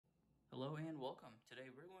welcome. Today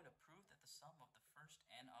we're going to prove that the sum of the first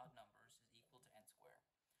n odd numbers is equal to n squared.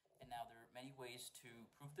 And now there are many ways to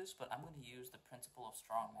prove this, but I'm going to use the principle of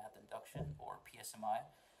strong math induction, or PSMI.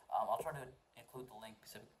 I'll try to include the link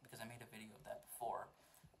because I made a video of that before.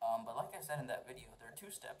 But like I said in that video, there are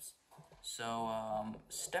two steps. So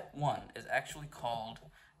step one is actually called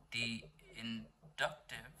the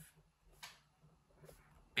inductive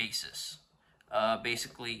basis.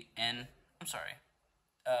 Basically n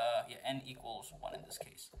equals 1 in this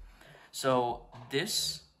case. So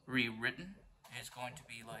this rewritten is going to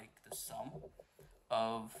be like the sum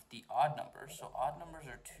of the odd numbers. So odd numbers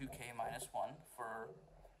are 2k minus 1 for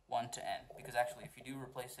 1 to n. Because actually, if you do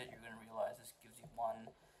replace it, you're going to realize this gives you 1.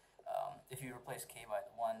 If you replace k by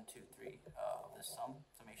 1, 2, 3 of this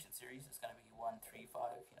summation series, it's going to be 1, 3, 5,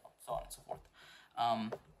 so on and so forth.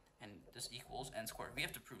 And this equals n squared. We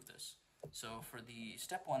have to prove this. So for the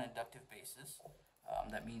step 1 inductive basis,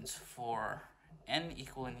 that means for n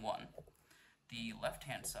equaling 1, the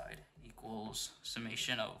left-hand side equals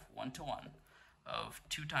summation of 1 to 1 of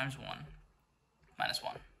 2 times 1 minus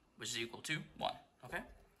 1, which is equal to 1, okay?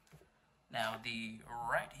 Now the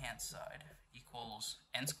right-hand side equals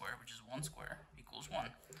n squared, which is 1 squared, equals 1.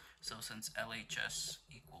 So since LHS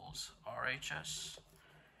equals RHS,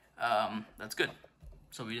 that's good.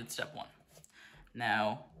 So we did step 1.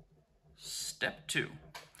 Now, step 2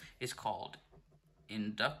 is called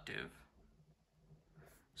inductive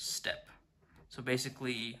step. So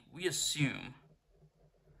basically, we assume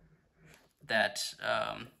that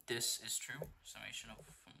this is true. Summation of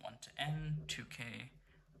from 1 to n, 2k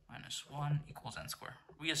minus 1 equals n squared.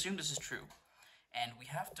 We assume this is true, and we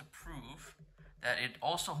have to prove that it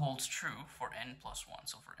also holds true for n plus 1.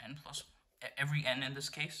 So for n plus, every n in this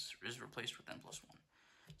case is replaced with n plus 1.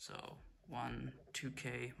 So 1,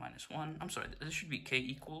 2k minus 1. I'm sorry, this should be k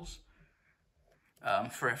equals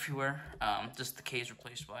for everywhere. Just the k is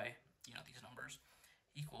replaced by, these numbers,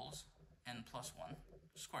 equals n plus 1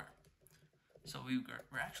 squared. So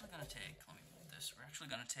we're actually going to take, let me move this, we're actually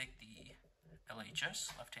going to take the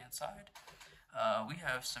LHS, left-hand side. We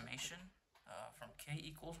have summation from k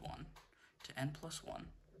equals 1 to n plus 1,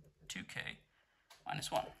 2k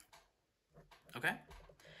minus 1. Okay?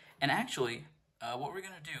 And actually, what we're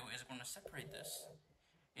going to do is we're going to separate this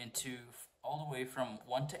into all the way from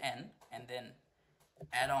 1 to n, and then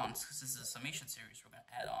add on, because this is a summation series, we're going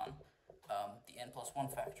to add on the n plus 1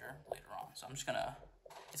 factor later on. So I'm just going to,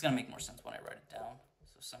 it's going to make more sense when I write it down.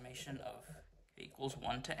 So summation of k equals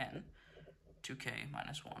 1 to n, 2k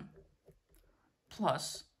minus 1,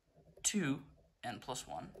 plus 2n plus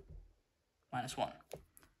 1 minus 1.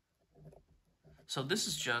 So this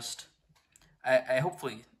is just, I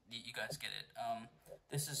hopefully you guys get it.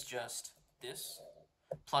 This is just this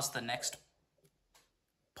plus the next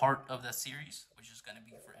part of the series, which is going to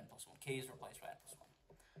be for n plus 1. K is replaced by n plus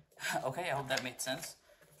 1. Okay, I hope that made sense.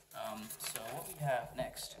 So what we have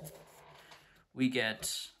next, we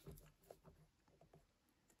get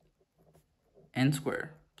n squared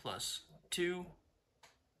plus 2n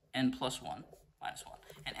plus 1 minus 1.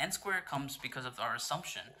 And n squared comes because of our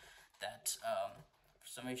assumption that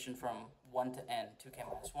summation from 1 to n, 2k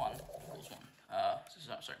minus 1 equals 1.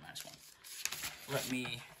 Sorry, minus 1. Let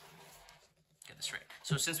me get this right.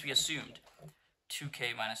 So since we assumed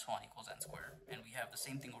 2k minus 1 equals n squared, and we have the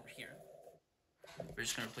same thing over here, we're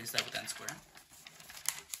just going to replace that with n squared.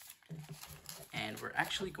 And we're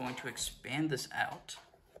actually going to expand this out,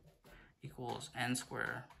 equals n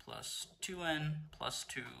squared plus 2n plus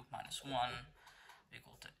 2 minus 1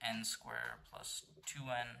 equal to n squared plus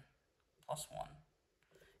 2n plus 1.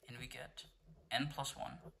 And we get n plus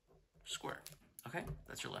 1 squared. Okay,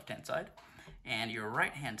 that's your left-hand side. And your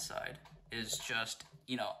right-hand side is just,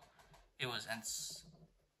 it was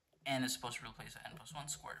n is supposed to replace n plus 1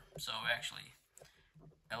 squared. So actually,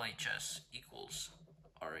 LHS equals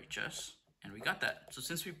RHS. And we got that. So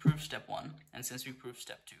since we proved step 1, and since we proved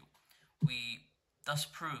step 2, we thus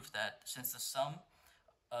prove that since the sum,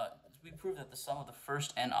 we prove that the sum of the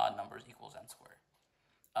first n odd numbers equals n squared.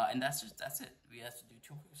 And that's it. We have to do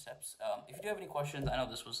 2 quick steps. If you do have any questions, I know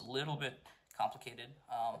this was a little bit complicated.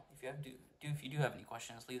 If you do have any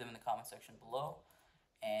questions, leave them in the comment section below.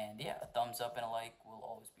 And yeah, a thumbs up and a like will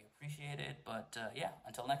always be appreciated. But yeah,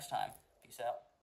 until next time, peace out.